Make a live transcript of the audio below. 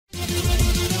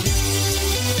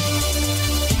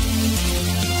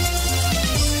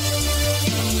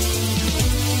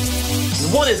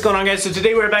What is going on, guys? So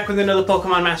today we're back with another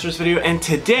Pokemon Masters video, and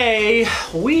today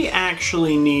we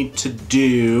actually need to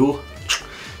do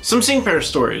some Sync Pair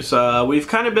stories. We've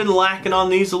kind of been lacking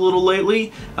on these a little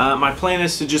lately. My plan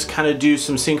is to just kind of do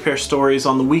some Sync Pair stories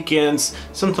on the weekends,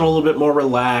 something a little bit more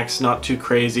relaxed, not too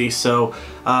crazy. So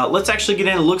let's actually get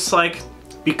in. It looks like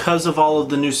because of all of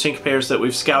the new Sync Pairs that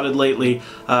we've scouted lately,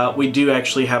 we do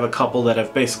actually have a couple that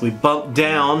have basically bumped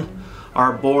down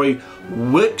our boy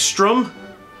Wickstrom.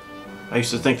 I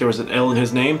used to think there was an L in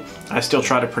his name. I still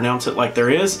try to pronounce it like there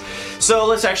is. So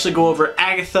let's actually go over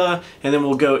Agatha, and then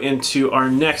we'll go into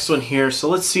our next one here. So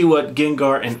let's see what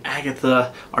Gengar and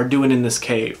Agatha are doing in this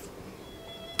cave.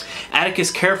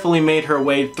 Atticus carefully made her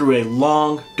way through a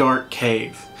long, dark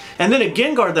cave. And then a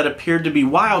Gengar that appeared to be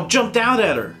wild jumped out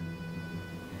at her.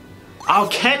 "I'll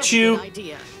catch you."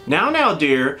 Now,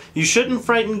 dear, you shouldn't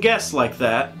frighten guests like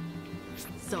that.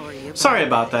 Sorry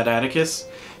about that, Atticus.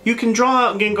 You can draw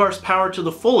out Gengar's power to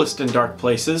the fullest in dark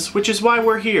places, which is why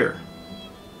we're here.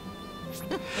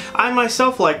 I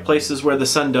myself like places where the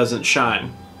sun doesn't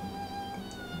shine.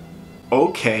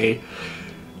 Okay.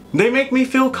 They make me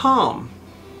feel calm.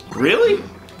 Really?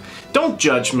 Don't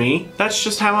judge me. That's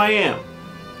just how I am.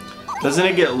 Doesn't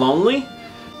it get lonely?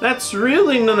 That's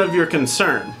really none of your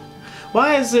concern.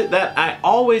 Why is it that I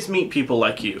always meet people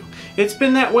like you? It's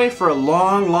been that way for a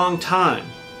long, long time.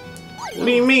 What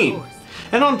do you mean?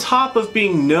 And on top of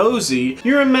being nosy,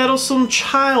 you're a meddlesome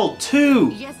child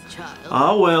too. Yes, child.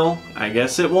 Ah, well, I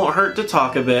guess it won't hurt to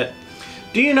talk a bit.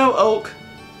 Do you know Oak?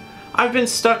 I've been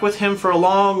stuck with him for a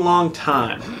long, long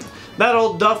time. That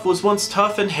old duff was once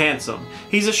tough and handsome.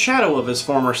 He's a shadow of his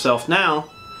former self now.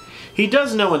 He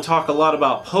does know and talk a lot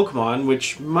about Pokemon,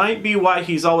 which might be why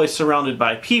he's always surrounded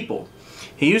by people.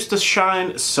 He used to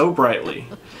shine so brightly.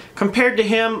 Compared to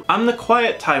him, I'm the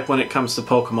quiet type when it comes to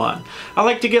Pokemon. I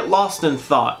like to get lost in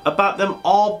thought about them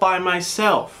all by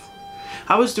myself.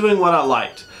 I was doing what I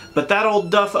liked, but that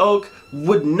old duff Oak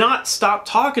would not stop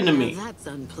talking to me. That's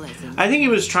unpleasant. I think he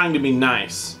was trying to be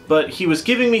nice, but he was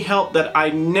giving me help that I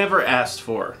never asked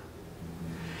for.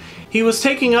 He was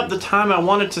taking up the time I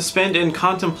wanted to spend in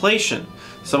contemplation,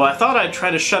 so I thought I'd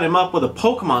try to shut him up with a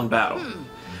Pokemon battle.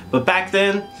 But back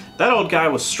then, that old guy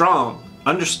was strong.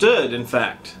 Understood, in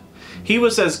fact. He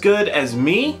was as good as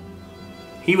me.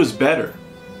 He was better.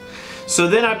 So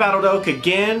then I battled Oak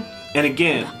again and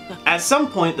again. At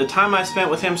some point, the time I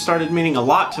spent with him started meaning a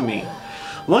lot to me.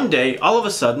 One day, all of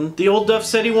a sudden, the old duff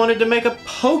said he wanted to make a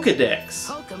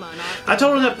Pokedex. I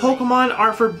told him that Pokemon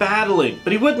are for battling,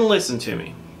 but he wouldn't listen to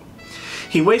me.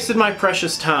 He wasted my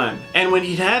precious time, and when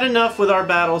he'd had enough with our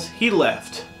battles, he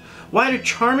left. Why do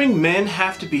charming men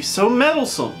have to be so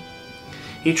meddlesome?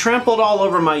 He trampled all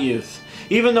over my youth,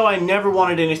 even though I never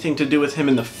wanted anything to do with him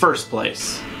in the first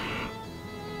place.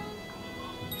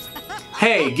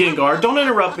 Hey, Gengar, don't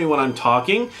interrupt me when I'm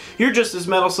talking. You're just as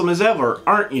meddlesome as ever,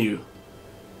 aren't you?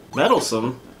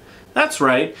 Meddlesome? That's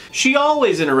right. She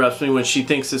always interrupts me when she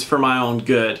thinks it's for my own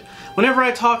good. Whenever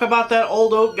I talk about that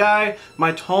old Oak guy,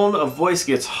 my tone of voice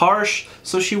gets harsh,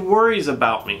 so she worries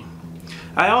about me.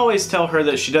 I always tell her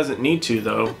that she doesn't need to,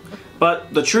 though.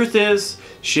 But the truth is,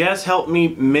 she has helped me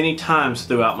many times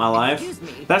throughout my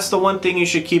life. That's the one thing you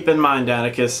should keep in mind,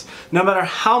 Atticus. No matter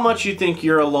how much you think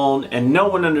you're alone and no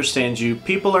one understands you,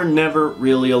 people are never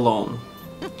really alone.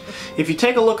 If you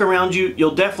take a look around you,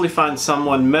 you'll definitely find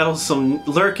someone meddlesome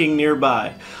lurking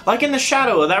nearby. Like in the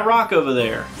shadow of that rock over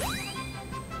there.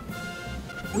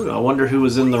 Ooh, I wonder who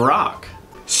was in the rock.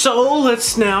 So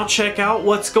let's now check out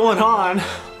what's going on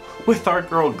with our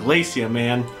girl Glacia,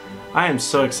 man. I am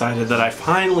so excited that I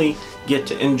finally get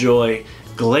to enjoy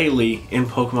Glalie in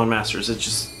Pokemon Masters. It's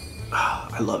just,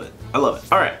 I love it. I love it.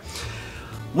 Alright.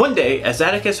 One day, as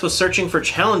Atticus was searching for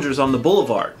challengers on the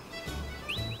boulevard,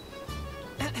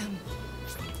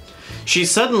 she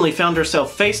suddenly found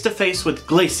herself face to face with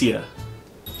Glacia.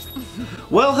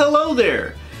 Well, hello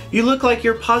there. You look like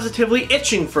you're positively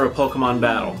itching for a Pokemon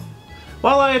battle.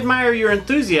 While I admire your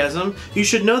enthusiasm, you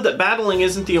should know that battling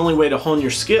isn't the only way to hone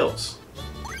your skills.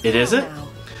 It isn't?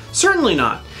 Certainly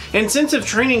not. Intensive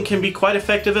training can be quite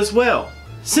effective as well.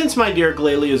 Since my dear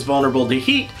Glalie is vulnerable to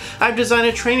heat, I've designed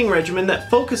a training regimen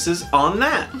that focuses on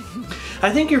that.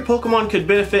 I think your Pokemon could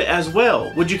benefit as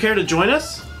well. Would you care to join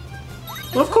us?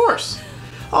 Of course.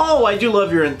 Oh, I do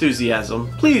love your enthusiasm.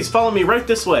 Please follow me right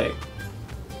this way.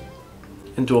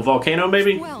 Into a volcano,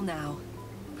 maybe? Well now.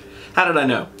 How did I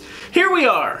know? Here we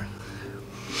are!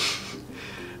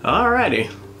 Alrighty.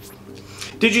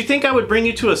 Did you think I would bring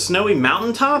you to a snowy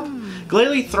mountaintop?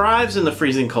 Glalie thrives in the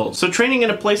freezing cold, so training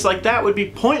in a place like that would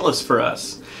be pointless for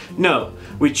us. No,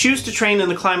 we choose to train in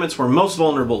the climates we're most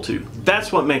vulnerable to. That's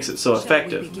what makes it so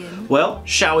effective. Well,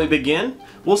 shall we begin?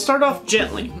 We'll start off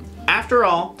gently. After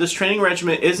all, this training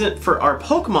regimen isn't for our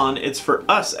Pokemon, it's for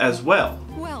us as well.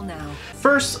 Well now.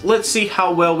 First, let's see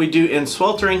how well we do in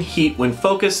sweltering heat when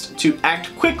focused to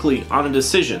act quickly on a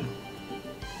decision.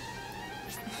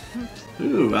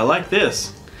 Ooh, I like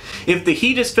this. If the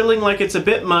heat is feeling like it's a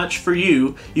bit much for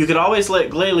you, you could always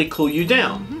let Glalie cool you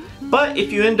down. But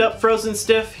if you end up frozen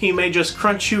stiff, he may just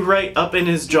crunch you right up in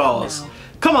his jaws.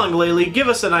 Come on, Glalie, give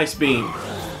us an ice beam.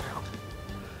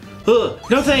 Ugh,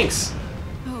 no thanks.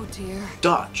 Oh dear.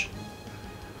 Dodge.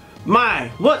 My,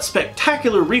 what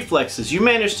spectacular reflexes! You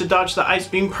managed to dodge the ice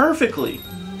beam perfectly.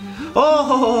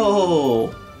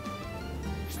 Oh!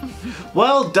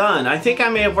 Well done. I think I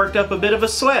may have worked up a bit of a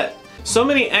sweat. So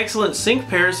many excellent sync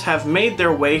pairs have made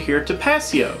their way here to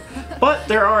Paseo, but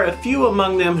there are a few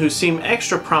among them who seem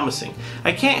extra promising.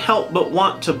 I can't help but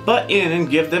want to butt in and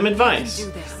give them advice.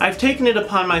 I've taken it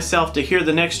upon myself to hear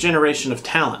the next generation of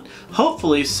talent.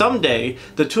 Hopefully, someday,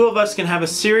 the two of us can have a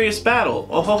serious battle.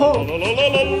 Oh ho ho!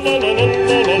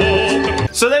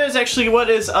 So that is actually what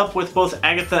is up with both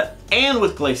Agatha and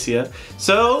with Glacia.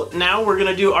 So now we're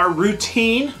gonna do our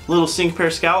routine little sync pair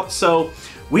scout. So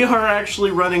we are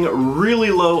actually running really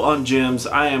low on gems.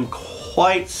 I am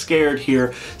quite scared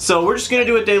here. So we're just gonna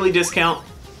do a daily discount.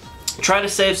 Try to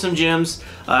save some gems,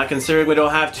 considering we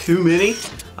don't have too many.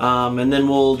 And then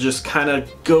we'll just kind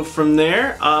of go from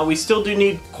there. We still do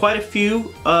need quite a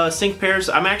few sync pairs.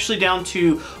 I'm actually down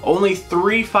to only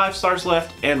 3 5-stars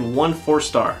left and 1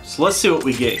 4-star. So let's see what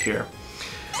we get here.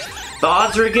 The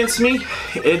odds are against me.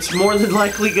 It's more than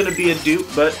likely gonna be a dupe,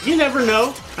 but you never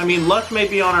know. I mean, luck may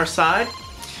be on our side.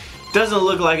 Doesn't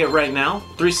look like it right now.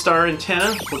 3-star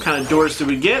antenna. What kind of doors do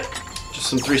we get? Just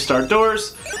some 3-star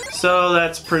doors. So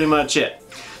that's pretty much it.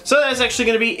 So that's actually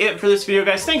going to be it for this video,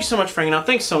 guys. Thank you so much for hanging out.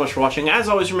 Thanks so much for watching. As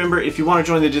always, remember, if you want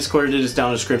to join the Discord, it is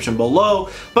down in the description below.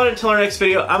 But until our next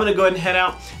video, I'm going to go ahead and head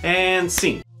out and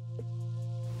see.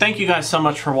 Thank you guys so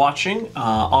much for watching.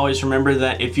 Always remember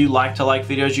that if you like to like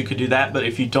videos, you could do that, but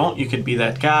if you don't, you could be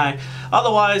that guy.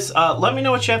 Otherwise, let me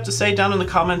know what you have to say down in the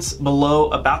comments below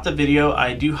about the video.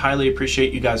 I do highly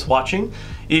appreciate you guys watching.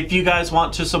 If you guys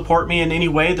want to support me in any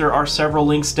way, there are several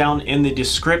links down in the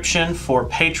description for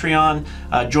Patreon,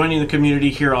 joining the community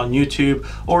here on YouTube,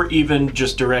 or even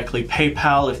just directly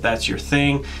PayPal if that's your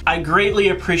thing. I greatly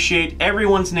appreciate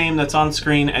everyone's name that's on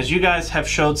screen, as you guys have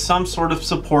showed some sort of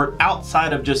support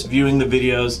outside of just viewing the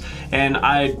videos, and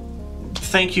I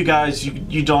thank you guys.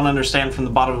 You don't understand from the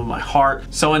bottom of my heart.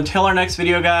 So until our next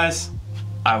video, guys,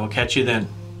 I will catch you then.